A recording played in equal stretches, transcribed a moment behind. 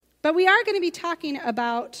But we are going to be talking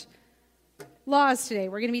about laws today.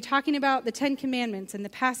 We're going to be talking about the Ten Commandments and the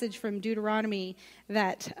passage from Deuteronomy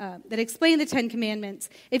that explain the Ten Commandments.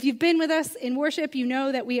 If you've been with us in worship, you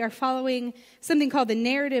know that we are following something called the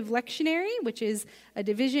narrative lectionary, which is a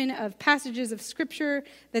division of passages of Scripture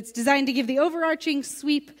that's designed to give the overarching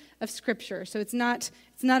sweep of Scripture. So it's not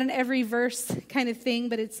an every verse kind of thing,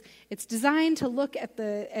 but it's designed to look at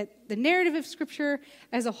the narrative of Scripture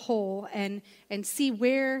as a whole and see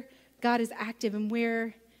where God is active and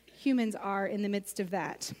where humans are in the midst of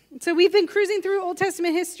that. So we've been cruising through Old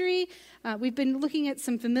Testament history. We've been looking at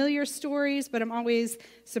some familiar stories, but I'm always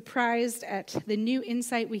surprised at the new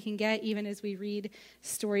insight we can get even as we read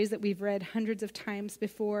stories that we've read hundreds of times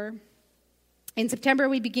before. In September,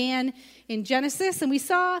 we began in Genesis, and we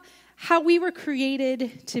saw how we were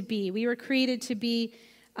created to be. We were created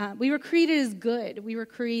as good. We were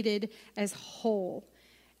created as whole.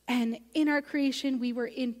 And in our creation, we were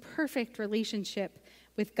in perfect relationship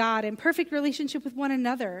with God, and perfect relationship with one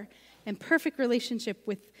another, and perfect relationship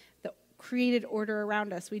with the created order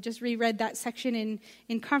around us. We just reread that section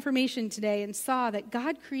in confirmation today and saw that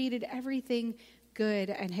God created everything good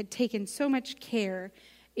and had taken so much care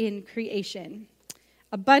in creation.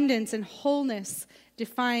 Abundance and wholeness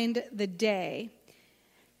defined the day.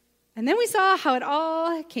 And then we saw how it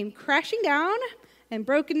all came crashing down, and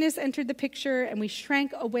brokenness entered the picture, and we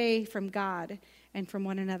shrank away from God and from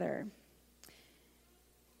one another.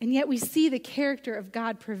 And yet we see the character of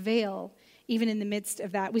God prevail even in the midst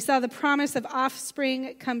of that. We saw the promise of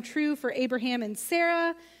offspring come true for Abraham and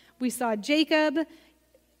Sarah. We saw Jacob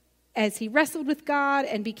as he wrestled with God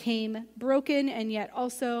and became broken and yet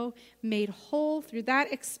also made whole through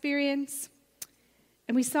that experience.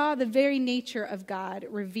 And we saw the very nature of God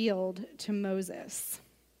revealed to Moses.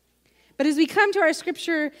 But as we come to our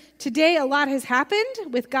scripture today, a lot has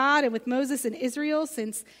happened with God and with Moses and Israel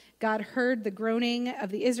since God heard the groaning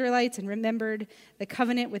of the Israelites and remembered the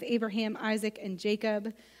covenant with Abraham, Isaac, and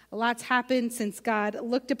Jacob. A lot's happened since God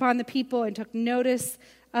looked upon the people and took notice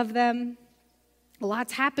of them. A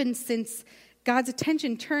lot's happened since God's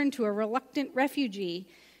attention turned to a reluctant refugee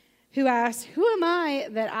who asked, "Who am I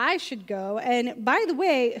that I should go? And by the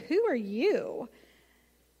way, who are you?"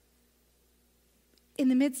 In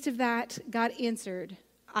the midst of that, God answered,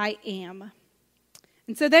 "I am."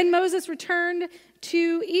 And so then Moses returned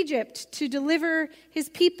to Egypt to deliver his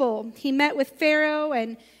people. He met with Pharaoh,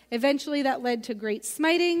 and eventually that led to great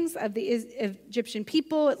smitings of the Egyptian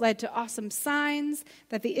people. It led to awesome signs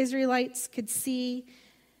that the Israelites could see.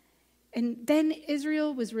 And then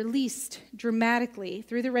Israel was released dramatically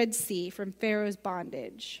through the Red Sea from Pharaoh's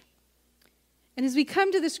bondage. And as we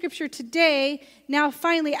come to the scripture today, now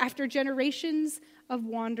finally, after generations of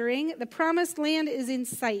wandering, the promised land is in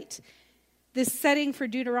sight. This setting for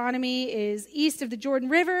Deuteronomy is east of the Jordan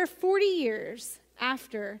River, 40 years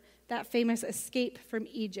after that famous escape from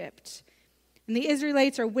Egypt. And the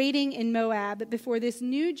Israelites are waiting in Moab before this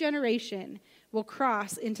new generation will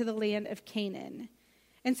cross into the land of Canaan.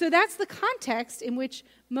 And so that's the context in which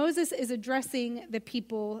Moses is addressing the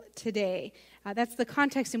people today. That's the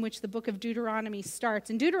context in which the book of Deuteronomy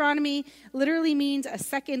starts. And Deuteronomy literally means a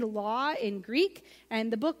second law in Greek.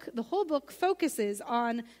 And the whole book focuses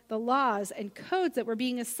on the laws and codes that were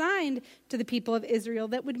being assigned to the people of Israel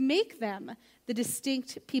that would make them the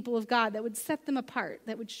distinct people of God, that would set them apart,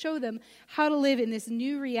 that would show them how to live in this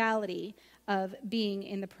new reality of being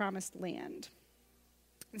in the promised land.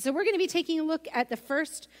 So we're going to be taking a look at the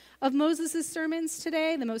first of Moses' sermons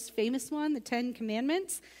today, the most famous one, the Ten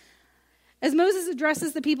Commandments. As Moses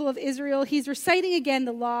addresses the people of Israel, he's reciting again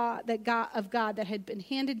the law of God that had been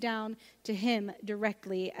handed down to him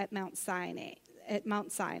directly at Mount Sinai.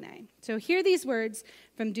 So hear these words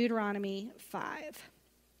from Deuteronomy 5.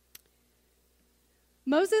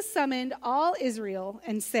 Moses summoned all Israel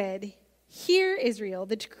and said, "Hear, Israel,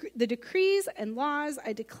 the decrees and laws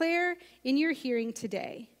I declare in your hearing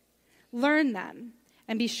today. Learn them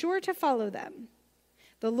and be sure to follow them.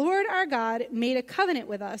 The Lord our God made a covenant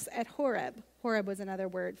with us at Horeb." Horeb was another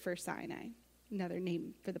word for Sinai, another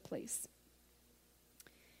name for the place.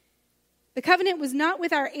 The covenant was not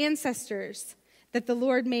with our ancestors that the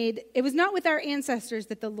Lord made. It was not with our ancestors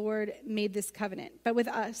that the Lord made this covenant, but with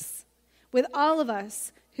us, with all of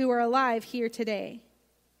us who are alive here today.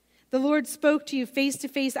 The Lord spoke to you face to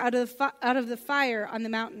face out of the fire on the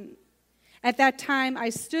mountain. At that time I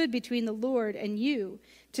stood between the Lord and you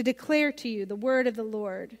to declare to you the word of the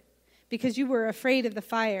Lord, because you were afraid of the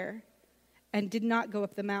fire and did not go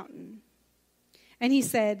up the mountain. And he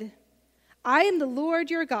said, "I am the Lord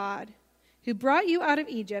your God, who brought you out of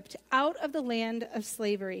Egypt, out of the land of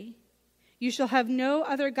slavery. You shall have no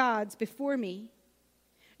other gods before me.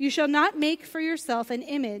 You shall not make for yourself an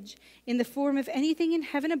image in the form of anything in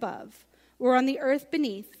heaven above, or on the earth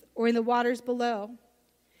beneath, or in the waters below.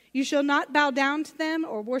 You shall not bow down to them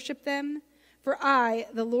or worship them, for I,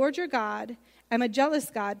 the Lord your God, am a jealous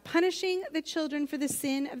God, punishing the children for the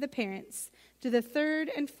sin of the parents to the third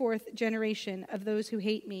and fourth generation of those who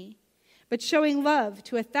hate me, but showing love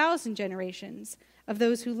to 1,000 generations of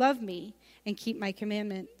those who love me and keep my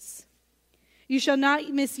commandments. You shall not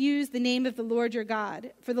misuse the name of the Lord your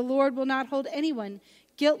God, for the Lord will not hold anyone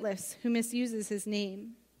guiltless who misuses his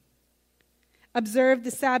name. Observe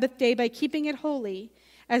the Sabbath day by keeping it holy,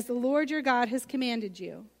 as the Lord your God has commanded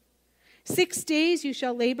you. 6 days you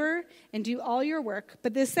shall labor and do all your work,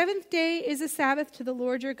 but the seventh day is a Sabbath to the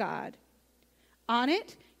Lord your God. On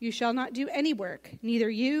it you shall not do any work, neither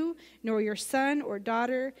you, nor your son or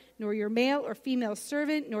daughter, nor your male or female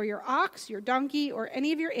servant, nor your ox, your donkey, or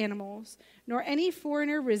any of your animals, nor any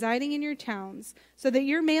foreigner residing in your towns, so that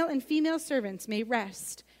your male and female servants may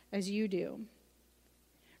rest as you do.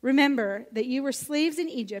 Remember that you were slaves in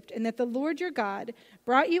Egypt, and that the Lord your God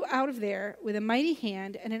brought you out of there with a mighty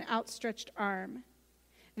hand and an outstretched arm.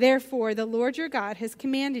 Therefore, the Lord your God has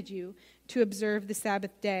commanded you to observe the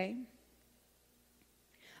Sabbath day.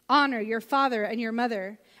 Honor your father and your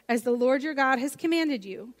mother, as the Lord your God has commanded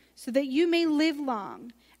you, so that you may live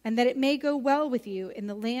long, and that it may go well with you in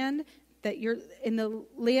the land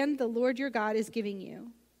the Lord your God is giving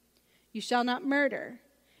you. You shall not murder.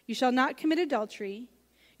 You shall not commit adultery.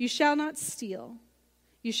 You shall not steal.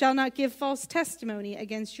 You shall not give false testimony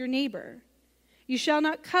against your neighbor. You shall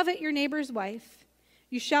not covet your neighbor's wife.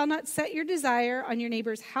 You shall not set your desire on your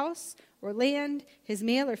neighbor's house or land, his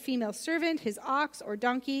male or female servant, his ox or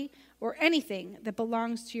donkey, or anything that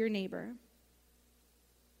belongs to your neighbor.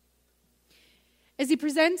 As he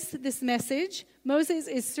presents this message, Moses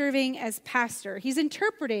is serving as pastor. He's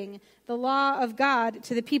interpreting the law of God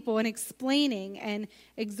to the people and explaining and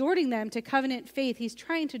exhorting them to covenant faith. He's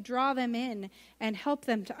trying to draw them in and help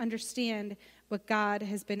them to understand what God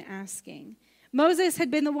has been asking. Moses had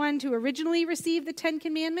been the one to originally receive the 10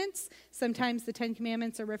 Commandments. Sometimes the 10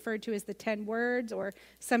 Commandments are referred to as the 10 words, or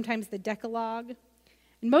sometimes the Decalogue.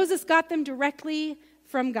 And Moses got them directly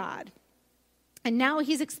from God. And now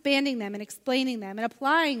he's expanding them and explaining them and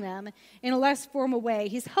applying them in a less formal way.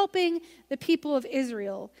 He's helping the people of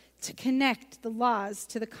Israel to connect the laws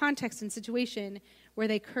to the context and situation where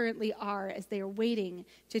they currently are as they are waiting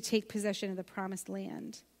to take possession of the promised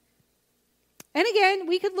land. And again,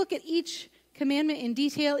 we could look at each commandment in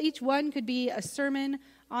detail. Each one could be a sermon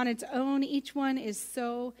on its own. Each one is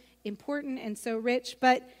so important and so rich.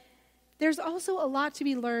 But there's also a lot to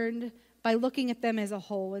be learned by looking at them as a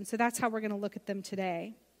whole. And so that's how we're going to look at them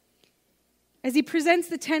today. As he presents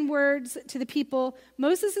the 10 words to the people,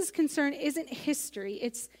 Moses' concern isn't history,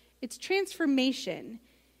 it's transformation.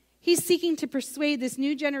 He's seeking to persuade this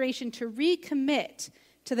new generation to recommit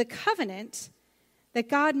to the covenant that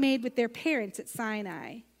God made with their parents at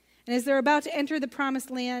Sinai. And as they're about to enter the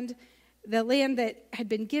promised land, the land that had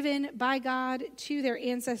been given by God to their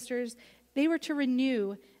ancestors, they were to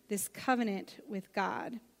renew this covenant with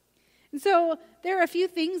God. And so there are a few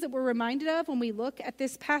things that we're reminded of when we look at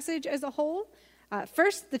this passage as a whole.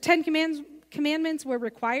 First, the 10 commandments were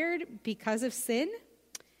required because of sin.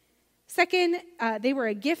 Second, they were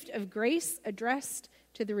a gift of grace addressed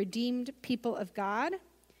to the redeemed people of God.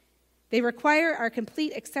 They require our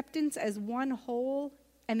complete acceptance as one whole,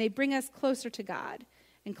 and they bring us closer to God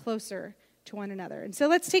and closer to one another. And so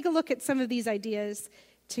let's take a look at some of these ideas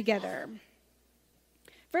together.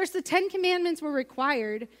 First, the 10 commandments were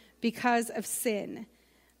required because of sin.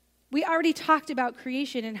 We already talked about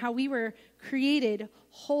creation and how we were created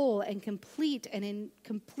whole and complete and in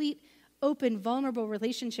complete, open, vulnerable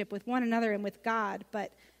relationship with one another and with God,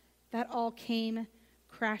 but that all came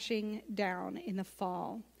crashing down in the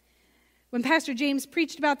fall. When Pastor James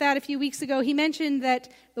preached about that a few weeks ago, he mentioned that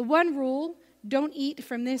the one rule, don't eat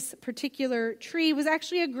from this particular tree, was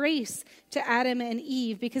actually a grace to Adam and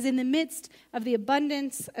Eve, because in the midst of the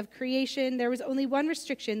abundance of creation, there was only one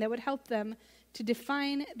restriction that would help them to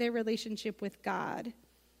define their relationship with God.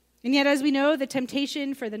 And yet, as we know, the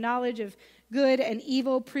temptation for the knowledge of good and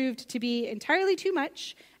evil proved to be entirely too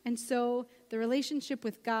much, and so the relationship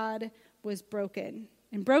with God was broken.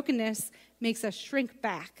 And brokenness makes us shrink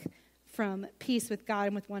back from peace with God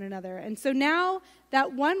and with one another. And so now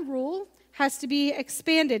that one rule has to be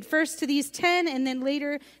expanded, first to these 10 and then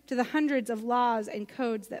later to the hundreds of laws and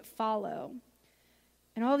codes that follow.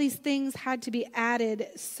 And all these things had to be added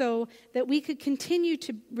so that we could continue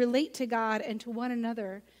to relate to God and to one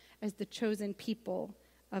another as the chosen people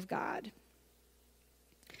of God.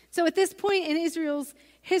 So at this point in Israel's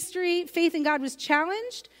history, faith in God was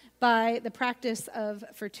challenged by the practice of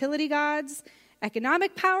fertility gods.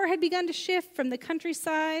 Economic power had begun to shift from the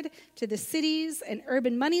countryside to the cities, and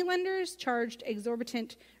urban moneylenders charged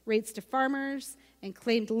exorbitant rates to farmers and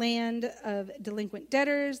claimed land of delinquent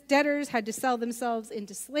debtors. Debtors had to sell themselves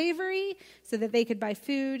into slavery so that they could buy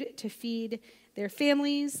food to feed their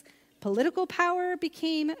families. Political power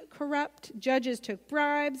became corrupt. Judges took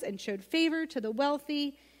bribes and showed favor to the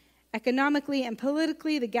wealthy. Economically and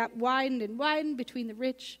politically, the gap widened and widened between the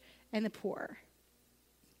rich and the poor.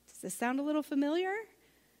 Does this sound a little familiar?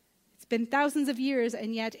 It's been thousands of years,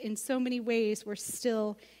 and yet in so many ways, we're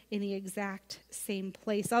still in the exact same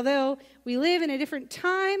place. Although we live in a different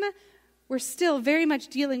time, we're still very much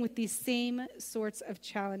dealing with these same sorts of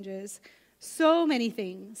challenges. So many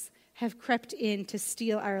things have crept in to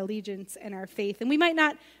steal our allegiance and our faith. And we might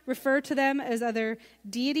not refer to them as other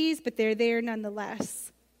deities, but they're there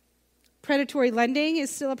nonetheless. Predatory lending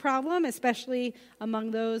is still a problem, especially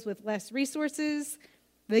among those with less resources.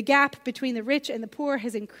 The gap between the rich and the poor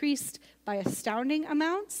has increased by astounding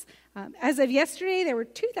amounts. As of yesterday, there were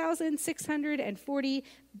 2,640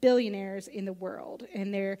 billionaires in the world,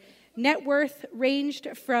 and their net worth ranged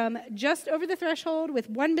from just over the threshold with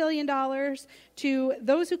 $1 billion to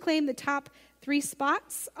those who claim the top 3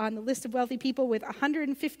 spots on the list of wealthy people with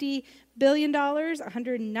 $150 billion,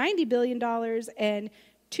 $190 billion, and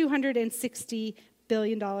 $260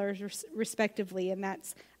 billion respectively. And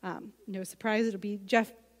that's no surprise. It'll be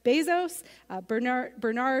Jeff Bezos,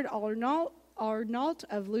 Bernard Arnault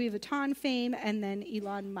of Louis Vuitton fame, and then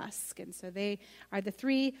Elon Musk. And so they are the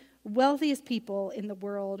 3 wealthiest people in the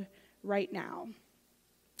world right now.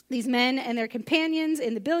 These men and their companions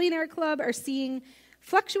in the billionaire club are seeing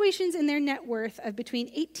fluctuations in their net worth of between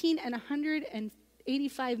 $18 and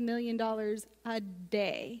 $185 million a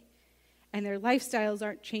day. And their lifestyles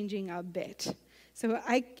aren't changing a bit. So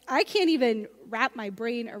I can't even wrap my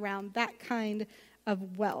brain around that kind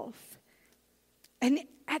of wealth. And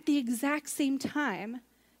at the exact same time,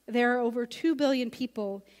 there are over 2 billion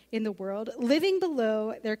people in the world living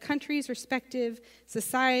below their country's respective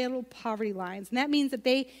societal poverty lines. And that means that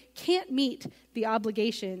they can't meet the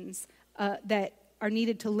obligations that are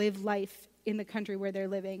needed to live life in the country where they're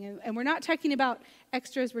living. And we're not talking about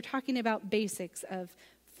extras, we're talking about basics of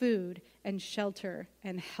food and shelter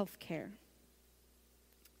and health care.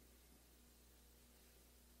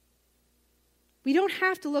 We don't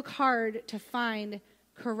have to look hard to find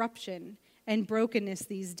corruption and brokenness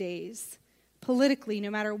these days. Politically, no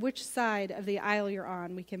matter which side of the aisle you're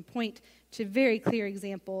on, we can point to very clear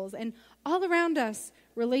examples. And all around us,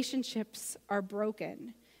 relationships are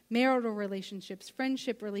broken. Marital relationships,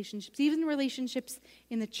 friendship relationships, even relationships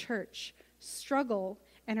in the church struggle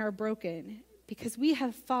and are broken because we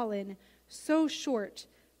have fallen so short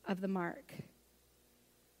of the mark.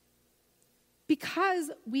 Because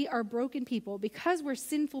we are broken people, because we're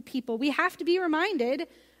sinful people, we have to be reminded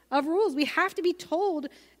of rules. We have to be told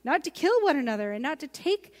not to kill one another and not to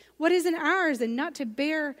take what isn't ours and not to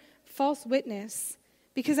bear false witness,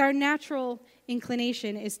 because our natural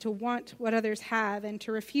inclination is to want what others have and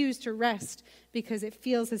to refuse to rest because it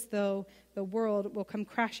feels as though the world will come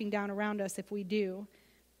crashing down around us if we do.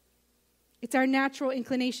 It's our natural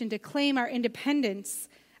inclination to claim our independence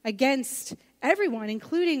against everyone,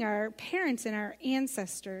 including our parents and our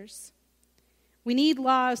ancestors. We need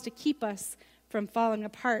laws to keep us from falling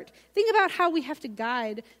apart. Think about how we have to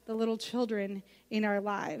guide the little children in our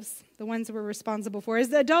lives, the ones that we're responsible for. As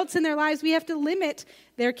the adults in their lives, we have to limit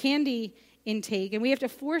their candy intake, and we have to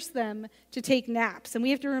force them to take naps, and we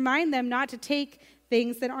have to remind them not to take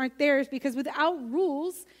things that aren't theirs, because without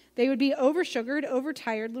rules, they would be oversugared,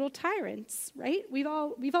 overtired little tyrants, right? We've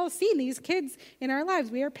all seen these kids in our lives.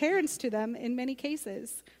 We are parents to them in many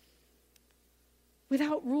cases.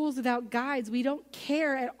 Without rules, without guides, we don't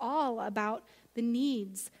care at all about the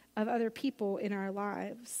needs of other people in our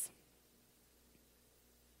lives.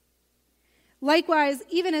 Likewise,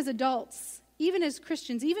 even as adults, even as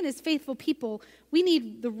Christians, even as faithful people, we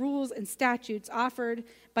need the rules and statutes offered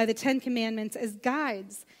by the 10 Commandments as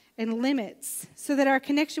guides and limits so that our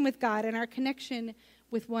connection with God and our connection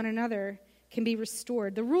with one another can be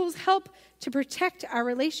restored. The rules help to protect our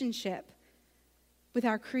relationship with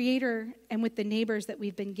our Creator and with the neighbors that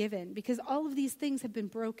we've been given, because all of these things have been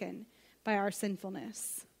broken by our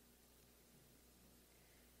sinfulness.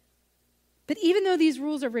 But even though these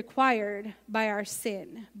rules are required by our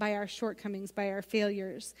sin, by our shortcomings, by our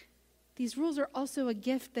failures, these rules are also a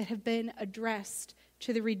gift that have been addressed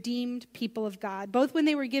to the redeemed people of God, both when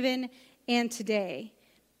they were given and today.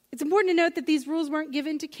 It's important to note that these rules weren't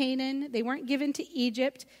given to Canaan. They weren't given to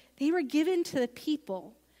Egypt. They were given to the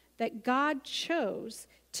people that God chose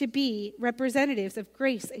to be representatives of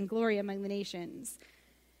grace and glory among the nations.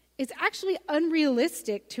 It's actually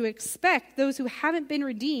unrealistic to expect those who haven't been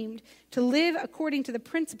redeemed to live according to the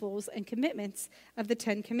principles and commitments of the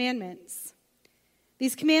Ten Commandments.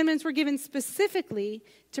 These commandments were given specifically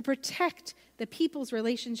to protect the people's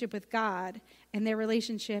relationship with God and their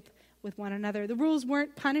relationship with one another. The rules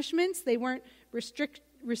weren't punishments. They weren't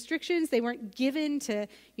restrictions. They weren't given to,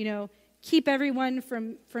 keep everyone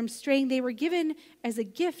from straying. They were given as a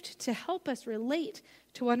gift to help us relate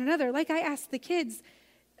to one another. Like I asked the kids,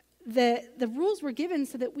 the rules were given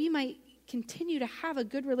so that we might continue to have a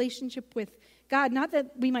good relationship with God, not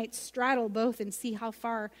that we might straddle both and see how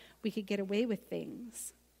far we could get away with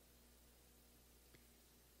things.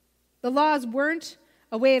 The laws weren't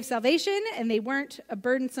a way of salvation, and they weren't a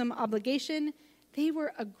burdensome obligation. They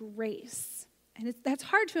were a grace. And that's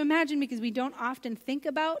hard to imagine because we don't often think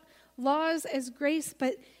about laws as grace,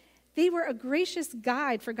 but they were a gracious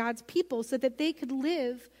guide for God's people so that they could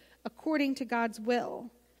live according to God's will.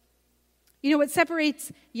 What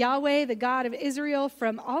separates Yahweh, the God of Israel,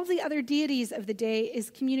 from all the other deities of the day is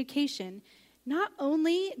communication. Not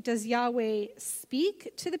only does Yahweh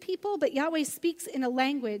speak to the people, but Yahweh speaks in a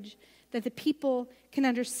language that the people can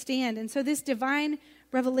understand. And so this divine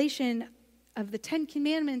revelation of the Ten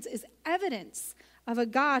Commandments is evidence of a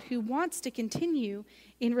God who wants to continue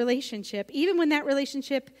in relationship, even when that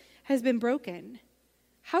relationship has been broken.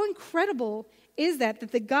 How incredible is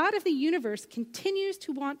that the God of the universe continues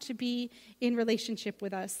to want to be in relationship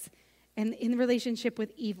with us and in relationship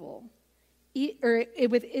with evil, or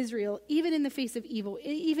with Israel, even in the face of evil,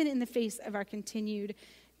 even in the face of our continued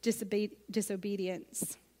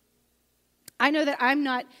disobedience. I know that I'm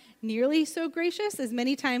not nearly so gracious as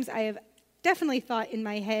many times I have definitely thought in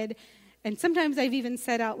my head, and sometimes I've even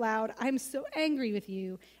said out loud, I'm so angry with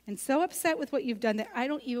you and so upset with what you've done that I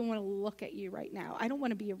don't even want to look at you right now. I don't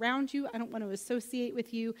want to be around you. I don't want to associate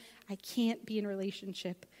with you. I can't be in a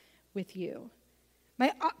relationship with you.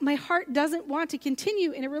 My heart doesn't want to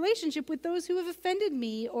continue in a relationship with those who have offended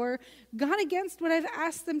me or gone against what I've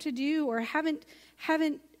asked them to do or haven't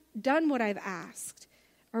done what I've asked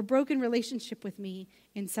or broken relationship with me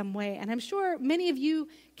in some way. And I'm sure many of you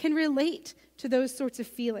can relate to those sorts of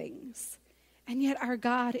feelings. And yet our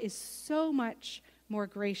God is so much more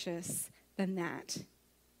gracious than that.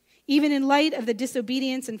 Even in light of the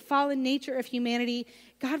disobedience and fallen nature of humanity,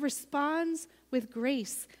 God responds with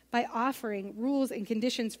grace by offering rules and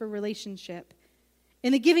conditions for relationship.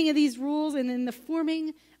 In the giving of these rules and in the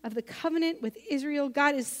forming of the covenant with Israel,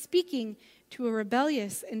 God is speaking to a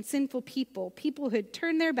rebellious and sinful people who had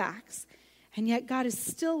turned their backs, and yet God is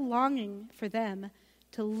still longing for them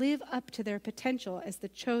to live up to their potential as the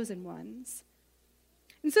chosen ones.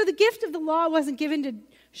 And so the gift of the law wasn't given to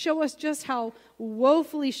show us just how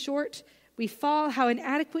woefully short we fall, how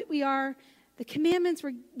inadequate we are. The commandments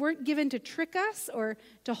weren't given to trick us or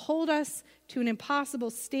to hold us to an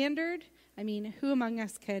impossible standard. I mean, who among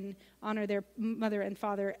us can honor their mother and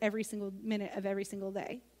father every single minute of every single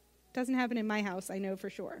day? Doesn't happen in my house, I know for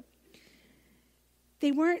sure.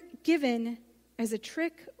 They weren't given as a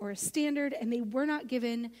trick or a standard, and they were not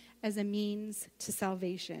given as a means to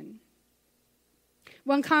salvation.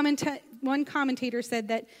 One commentator said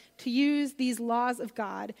that to use these laws of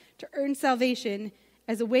God to earn salvation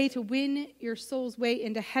as a way to win your soul's way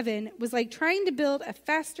into heaven was like trying to build a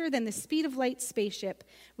faster than the speed of light spaceship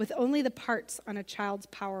with only the parts on a child's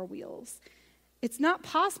Power Wheels. It's not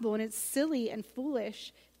possible, and it's silly and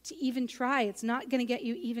foolish to even try. It's not going to get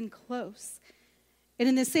you even close. And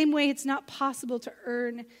in the same way, it's not possible to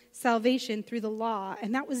earn salvation through the law,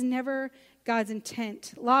 and that was never God's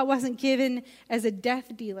intent. Law wasn't given as a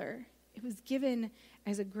death dealer. It was given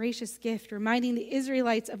as a gracious gift, reminding the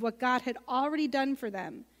Israelites of what God had already done for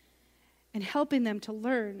them and helping them to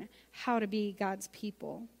learn how to be God's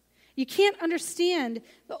people. You can't understand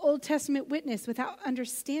the Old Testament witness without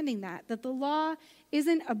understanding that the law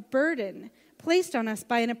isn't a burden placed on us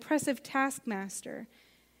by an oppressive taskmaster.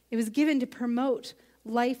 It was given to promote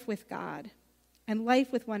life with God and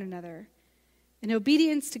life with one another. And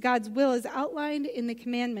obedience to God's will, as outlined in the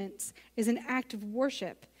commandments, is an act of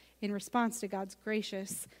worship in response to God's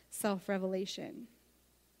gracious self-revelation.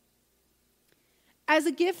 As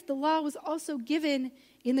a gift, the law was also given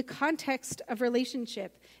in the context of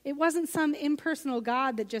relationship. It wasn't some impersonal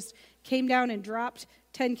God that just came down and dropped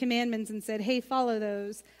 10 commandments and said, hey, follow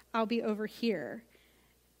those, I'll be over here.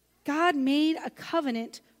 God made a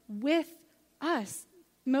covenant with us.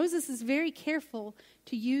 Moses is very careful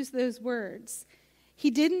to use those words.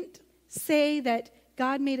 He didn't say that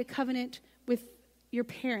God made a covenant with your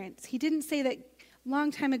parents. He didn't say that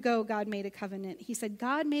long time ago, God made a covenant. He said,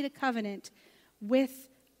 God made a covenant with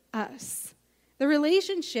us. The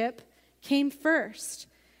relationship came first.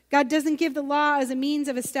 God doesn't give the law as a means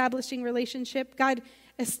of establishing relationship. God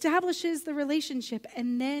establishes the relationship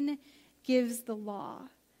and then gives the law.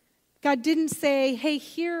 God didn't say, hey,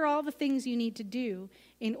 here are all the things you need to do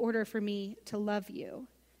in order for me to love you.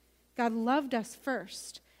 God loved us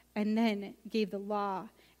first and then gave the law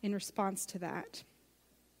in response to that.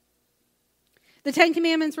 The Ten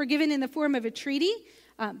Commandments were given in the form of a treaty,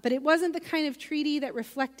 but it wasn't the kind of treaty that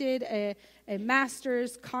reflected a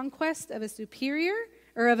master's conquest of a superior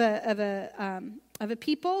or of a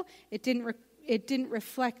people. It didn't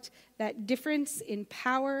reflect that difference in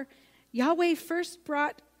power. Yahweh first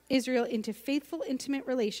brought Israel into faithful, intimate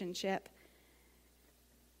relationship.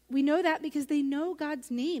 We know that because they know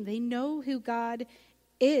God's name. They know who God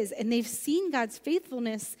is, and they've seen God's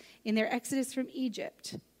faithfulness in their exodus from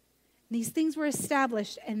Egypt. These things were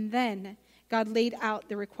established, and then God laid out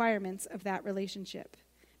the requirements of that relationship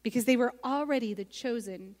because they were already the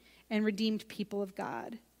chosen and redeemed people of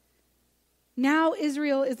God. Now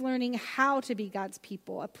Israel is learning how to be God's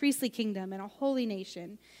people, a priestly kingdom and a holy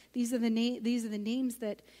nation. These are the names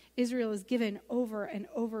that Israel is given over and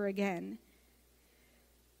over again.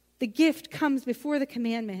 The gift comes before the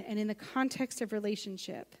commandment and in the context of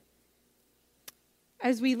relationship.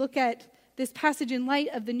 As we look at this passage in light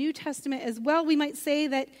of the New Testament as well, we might say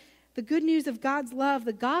that the good news of God's love,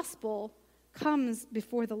 the gospel, comes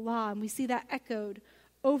before the law. And we see that echoed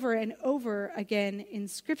over and over again in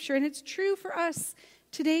Scripture. And it's true for us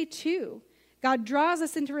today too. God draws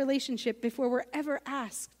us into relationship before we're ever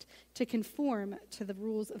asked to conform to the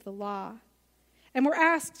rules of the law. And we're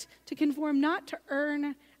asked to conform not to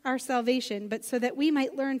earn our salvation, but so that we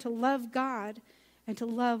might learn to love God and to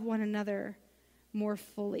love one another more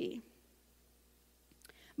fully.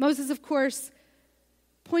 Moses, of course,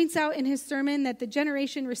 points out in his sermon that the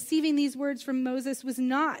generation receiving these words from Moses was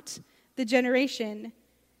not the generation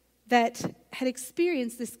that had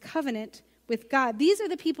experienced this covenant with God. These are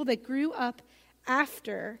the people that grew up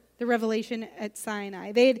after the revelation at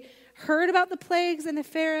Sinai. They had heard about the plagues and the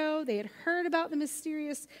Pharaoh. They had heard about the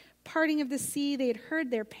mysterious parting of the sea. They had heard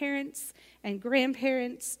their parents and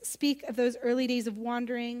grandparents speak of those early days of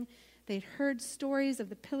wandering. They had heard stories of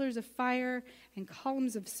the pillars of fire and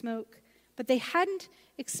columns of smoke, but they hadn't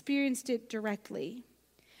experienced it directly.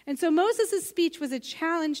 And so Moses' speech was a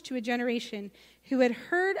challenge to a generation who had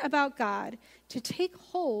heard about God to take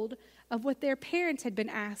hold of what their parents had been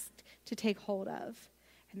asked to take hold of.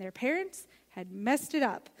 And their parents had messed it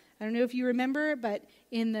up. I don't know if you remember, but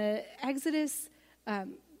in the Exodus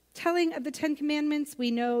telling of the Ten Commandments,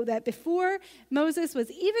 we know that before Moses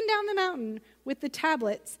was even down the mountain with the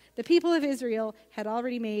tablets, the people of Israel had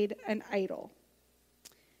already made an idol.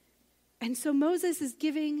 And so Moses is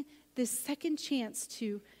giving this second chance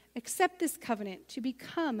to accept this covenant, to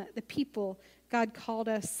become the people God called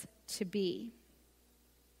us to be.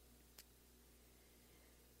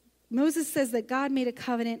 Moses says that God made a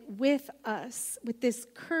covenant with us, with this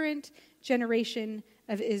current generation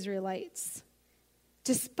of Israelites.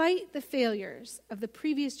 Despite the failures of the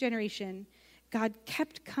previous generation, God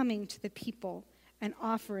kept coming to the people and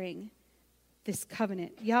offering this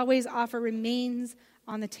covenant. Yahweh's offer remains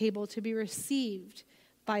on the table to be received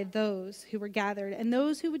by those who were gathered and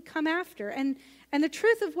those who would come after. And the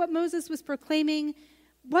truth of what Moses was proclaiming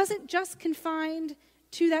wasn't just confined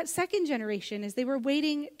to that second generation as they were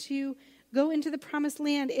waiting to go into the promised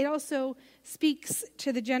land. It also speaks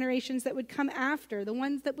to the generations that would come after, the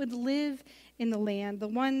ones that would live in the land, the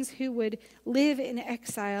ones who would live in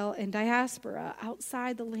exile and diaspora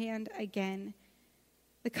outside the land again.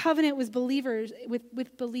 The covenant was believers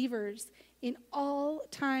with believers in all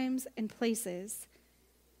times and places.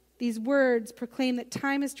 These words proclaim that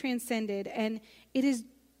time is transcended, and it is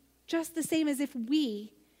just the same as if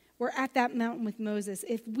we were at that mountain with Moses,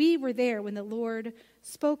 if we were there when the Lord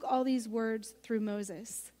spoke all these words through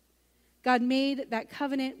Moses. God made that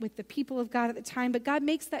covenant with the people of God at the time, but God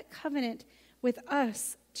makes that covenant with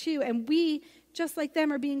us too. And we, just like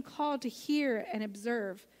them, are being called to hear and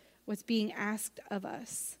observe what's being asked of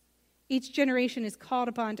us. Each generation is called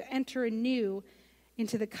upon to enter anew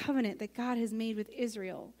into the covenant that God has made with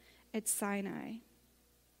Israel at Sinai.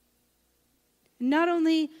 Not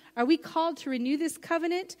only are we called to renew this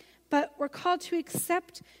covenant, but we're called to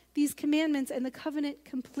accept these commandments and the covenant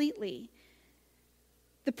completely.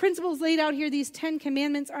 The principles laid out here, these 10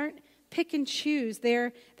 commandments, aren't pick and choose.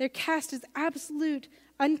 They're cast as absolute,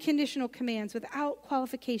 unconditional commands without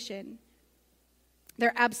qualification.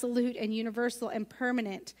 They're absolute and universal and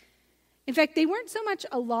permanent. In fact, they weren't so much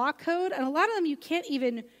a law code, and a lot of them you can't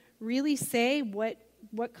even really say what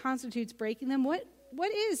constitutes breaking them? What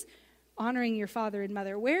is honoring your father and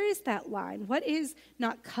mother? Where is that line? What is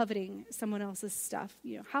not coveting someone else's stuff?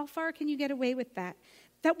 How far can you get away with that?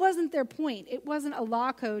 That wasn't their point. It wasn't a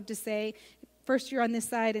law code to say, first you're on this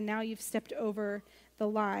side and now you've stepped over the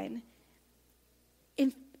line.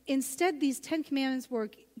 Instead, these 10 commandments were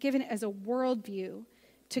given as a worldview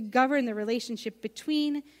to govern the relationship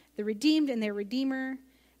between the redeemed and their Redeemer,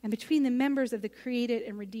 and between the members of the created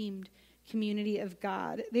and redeemed community of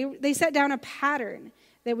God. They set down a pattern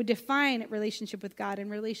that would define relationship with God and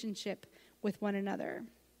relationship with one another.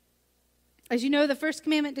 As you know, the first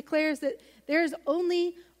commandment declares that there is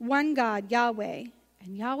only one God, Yahweh,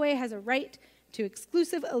 and Yahweh has a right to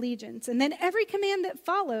exclusive allegiance. And then every command that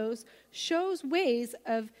follows shows ways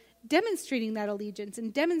of demonstrating that allegiance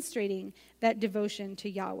and demonstrating that devotion to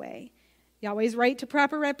Yahweh. Yahweh's right to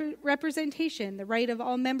proper representation, the right of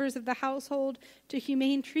all members of the household to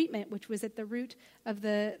humane treatment, which was at the root of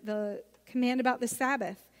the command about the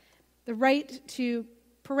Sabbath, the right to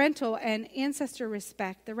parental and ancestor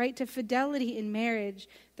respect, the right to fidelity in marriage,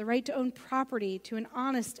 the right to own property, to an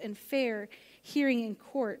honest and fair hearing in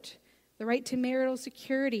court, the right to marital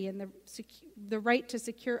security, and the right to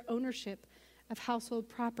secure ownership of household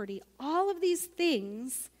property. All of these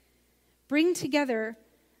things bring together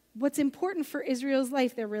what's important for Israel's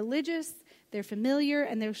life: their religious, their familiar,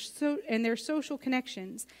 and their social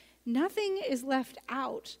connections. Nothing is left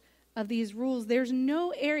out of these rules. There's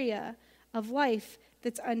no area of life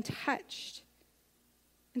that's untouched.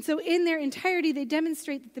 And so in their entirety, they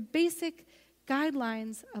demonstrate that the basic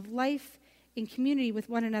guidelines of life in community with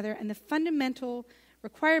one another and the fundamental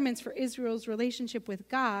requirements for Israel's relationship with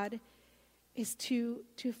God is to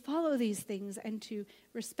follow these things and to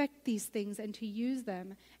respect these things and to use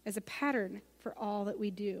them as a pattern for all that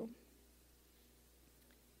we do.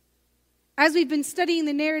 As we've been studying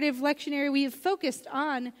the narrative lectionary, we have focused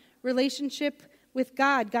on relationship with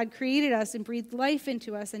God. God created us and breathed life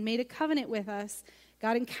into us and made a covenant with us.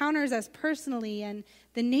 God encounters us personally, and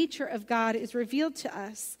the nature of God is revealed to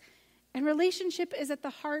us. And relationship is at the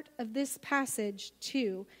heart of this passage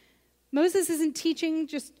too. Moses isn't teaching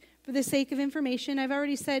just for the sake of information. I've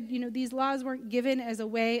already said, these laws weren't given as a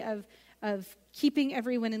way of keeping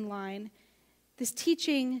everyone in line. This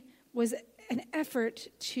teaching was an effort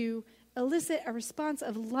to elicit a response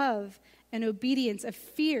of love and obedience, of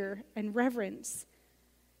fear and reverence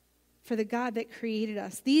for the God that created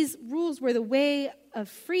us. These rules were the way of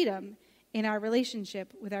freedom in our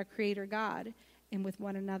relationship with our Creator God and with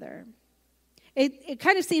one another. It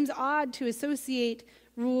kind of seems odd to associate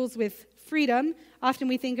rules with freedom. Often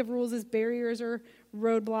we think of rules as barriers or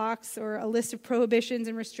roadblocks or a list of prohibitions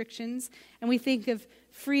and restrictions. And we think of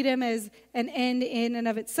freedom as an end in and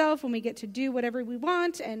of itself, when we get to do whatever we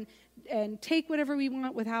want and take whatever we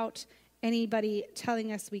want without anybody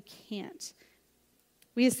telling us we can't.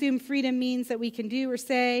 We assume freedom means that we can do or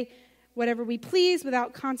say whatever we please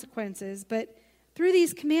without consequences. But through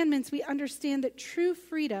these commandments, we understand that true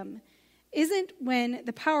freedom isn't when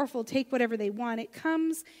the powerful take whatever they want. It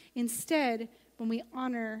comes instead when we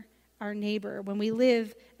honor our neighbor, when we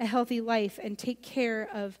live a healthy life and take care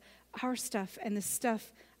of our stuff and the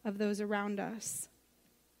stuff of those around us.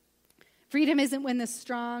 Freedom isn't when the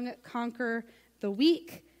strong conquer the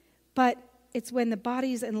weak, but it's when the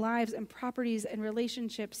bodies and lives and properties and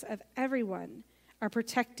relationships of everyone are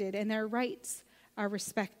protected and their rights are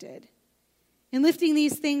respected. In lifting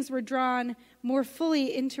these things, we're drawn more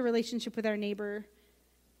fully into relationship with our neighbor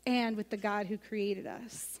and with the God who created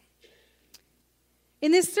us.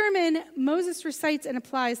 In this sermon, Moses recites and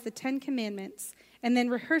applies the 10 Commandments and then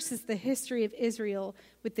rehearses the history of Israel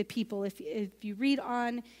with the people. If you read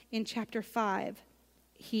on in chapter 5,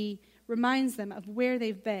 he reminds them of where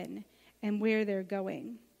they've been and where they're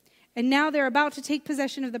going. And now they're about to take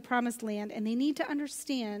possession of the promised land, and they need to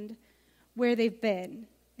understand where they've been.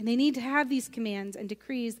 And they need to have these commands and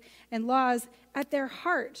decrees and laws at their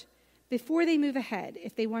heart before they move ahead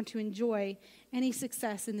if they want to enjoy any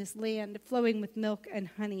success in this land flowing with milk and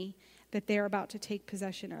honey that they're about to take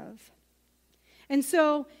possession of. And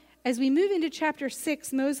so, as we move into chapter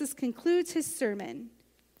 6, Moses concludes his sermon.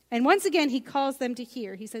 And once again, he calls them to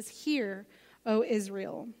hear. He says, "Hear, O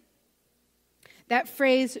Israel." That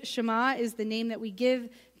phrase, Shema, is the name that we give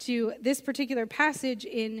to this particular passage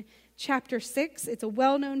in chapter 6. It's a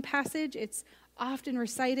well-known passage. It's often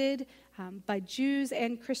recited by Jews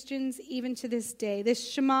and Christians even to this day.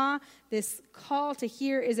 This Shema, this call to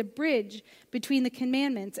hear, is a bridge between the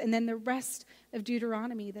commandments and then the rest of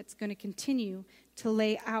Deuteronomy that's going to continue to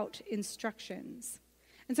lay out instructions.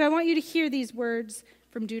 And so I want you to hear these words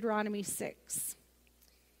from Deuteronomy 6.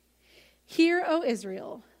 "Hear, O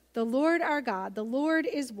Israel, The Lord our God, the Lord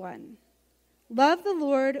is one. Love the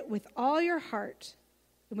Lord with all your heart,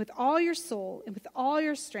 and with all your soul, and with all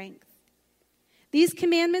your strength. These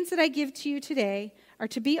commandments that I give to you today are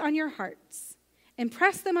to be on your hearts.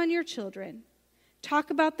 Impress them on your children. Talk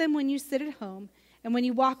about them when you sit at home and when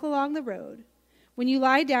you walk along the road, when you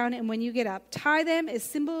lie down and when you get up. Tie them as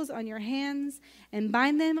symbols on your hands and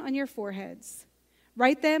bind them on your foreheads.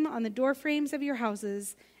 Write them on the doorframes of your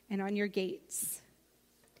houses and on your gates.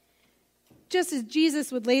 Just as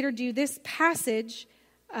Jesus would later do, this passage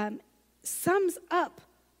sums up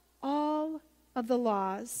all of the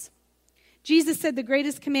laws. Jesus said the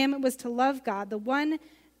greatest commandment was to love God, the one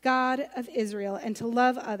God of Israel, and to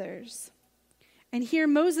love others. And here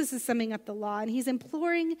Moses is summing up the law, and he's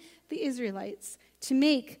imploring the Israelites to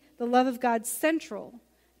make the love of God central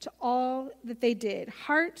to all that they did,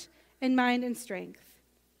 heart and mind and strength.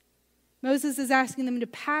 Moses is asking them to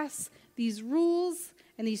pass these rules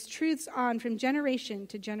and these truths on from generation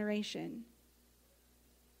to generation.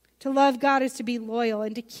 To love God is to be loyal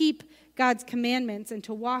and to keep God's commandments and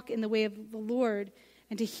to walk in the way of the Lord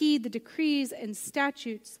and to heed the decrees and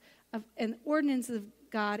statutes and ordinances of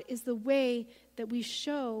God is the way that we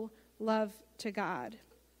show love to God.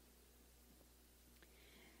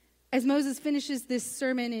 As Moses finishes this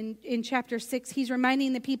sermon in chapter 6, he's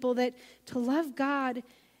reminding the people that to love God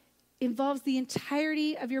involves the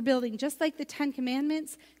entirety of your building. Just like the 10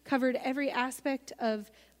 Commandments covered every aspect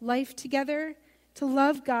of life together, to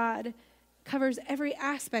love God covers every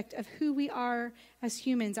aspect of who we are as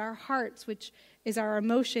humans, our hearts, which is our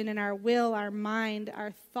emotion and our will, our mind,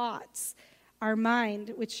 our thoughts, our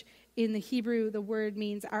mind, which in the Hebrew the word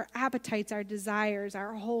means our appetites, our desires,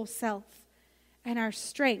 our whole self, and our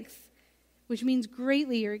strength, which means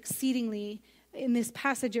greatly or exceedingly. In this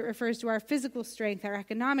passage, it refers to our physical strength, our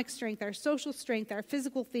economic strength, our social strength, our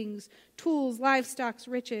physical things, tools, livestock,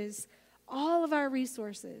 riches, all of our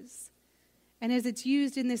resources. And as it's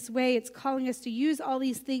used in this way, it's calling us to use all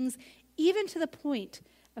these things, even to the point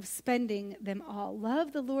of spending them all.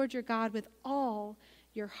 Love the Lord your God with all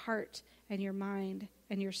your heart and your mind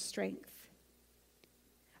and your strength.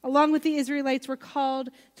 Along with the Israelites, we're called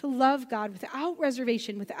to love God without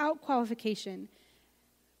reservation, without qualification.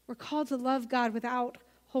 We're called to love God without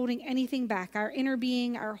holding anything back, our inner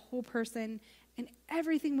being, our whole person, and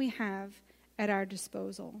everything we have at our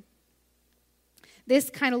disposal.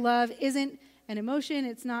 This kind of love isn't an emotion,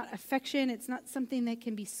 it's not affection, it's not something that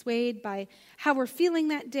can be swayed by how we're feeling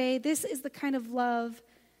that day. This is the kind of love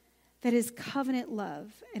that is covenant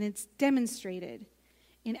love, and it's demonstrated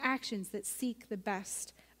in actions that seek the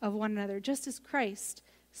best of one another, just as Christ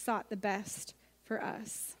sought the best for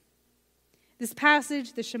us. This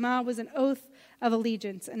passage, the Shema, was an oath of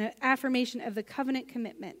allegiance, and an affirmation of the covenant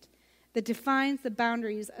commitment that defines the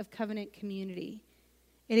boundaries of covenant community.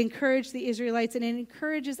 It encouraged the Israelites, and it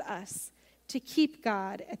encourages us to keep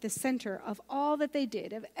God at the center of all that they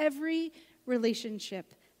did, of every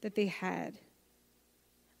relationship that they had.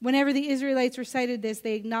 Whenever the Israelites recited this,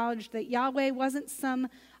 they acknowledged that Yahweh wasn't some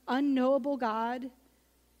unknowable God.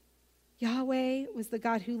 Yahweh was the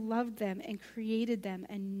God who loved them and created them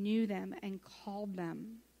and knew them and called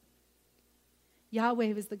them.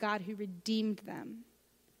 Yahweh was the God who redeemed them.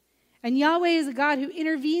 And Yahweh is a God who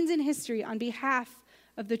intervenes in history on behalf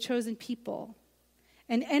of the chosen people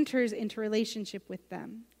and enters into relationship with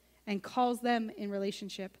them and calls them in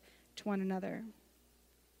relationship to one another.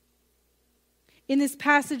 In this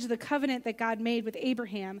passage, the covenant that God made with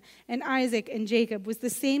Abraham and Isaac and Jacob was the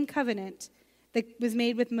same covenant that was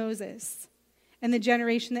made with Moses and the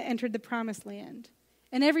generation that entered the promised land,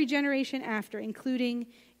 and every generation after, including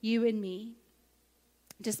you and me.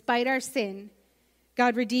 Despite our sin,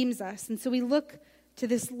 God redeems us. And so we look to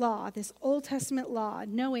this law, this Old Testament law,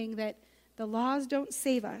 knowing that the laws don't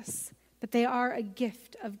save us, but they are a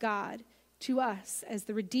gift of God to us as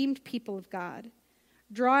the redeemed people of God,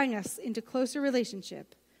 drawing us into closer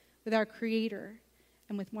relationship with our Creator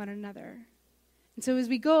and with one another. And so as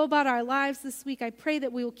we go about our lives this week, I pray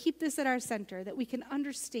that we will keep this at our center, that we can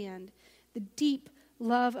understand the deep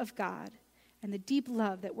love of God and the deep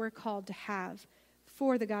love that we're called to have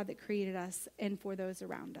for the God that created us and for those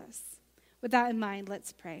around us. With that in mind,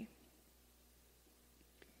 let's pray.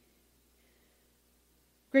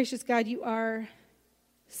 Gracious God, you are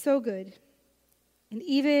so good. And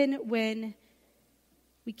even when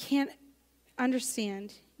we can't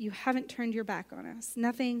understand, you haven't turned your back on us.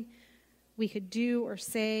 Nothing we could do or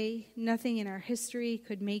say, nothing in our history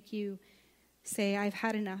could make you say, I've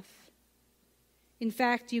had enough. In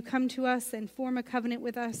fact, you come to us and form a covenant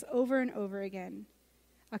with us over and over again,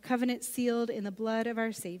 a covenant sealed in the blood of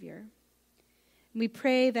our Savior. And we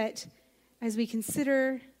pray that as we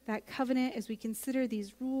consider that covenant, as we consider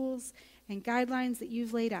these rules and guidelines that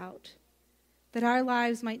you've laid out, that our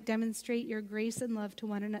lives might demonstrate your grace and love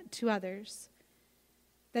to others,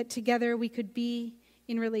 that together we could be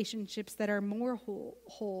in relationships that are more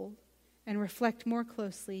whole and reflect more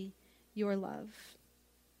closely your love.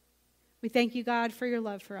 We thank you, God, for your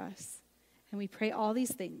love for us, and we pray all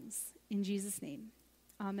these things in Jesus' name.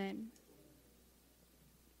 Amen.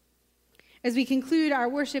 As we conclude our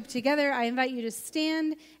worship together, I invite you to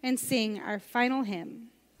stand and sing our final hymn.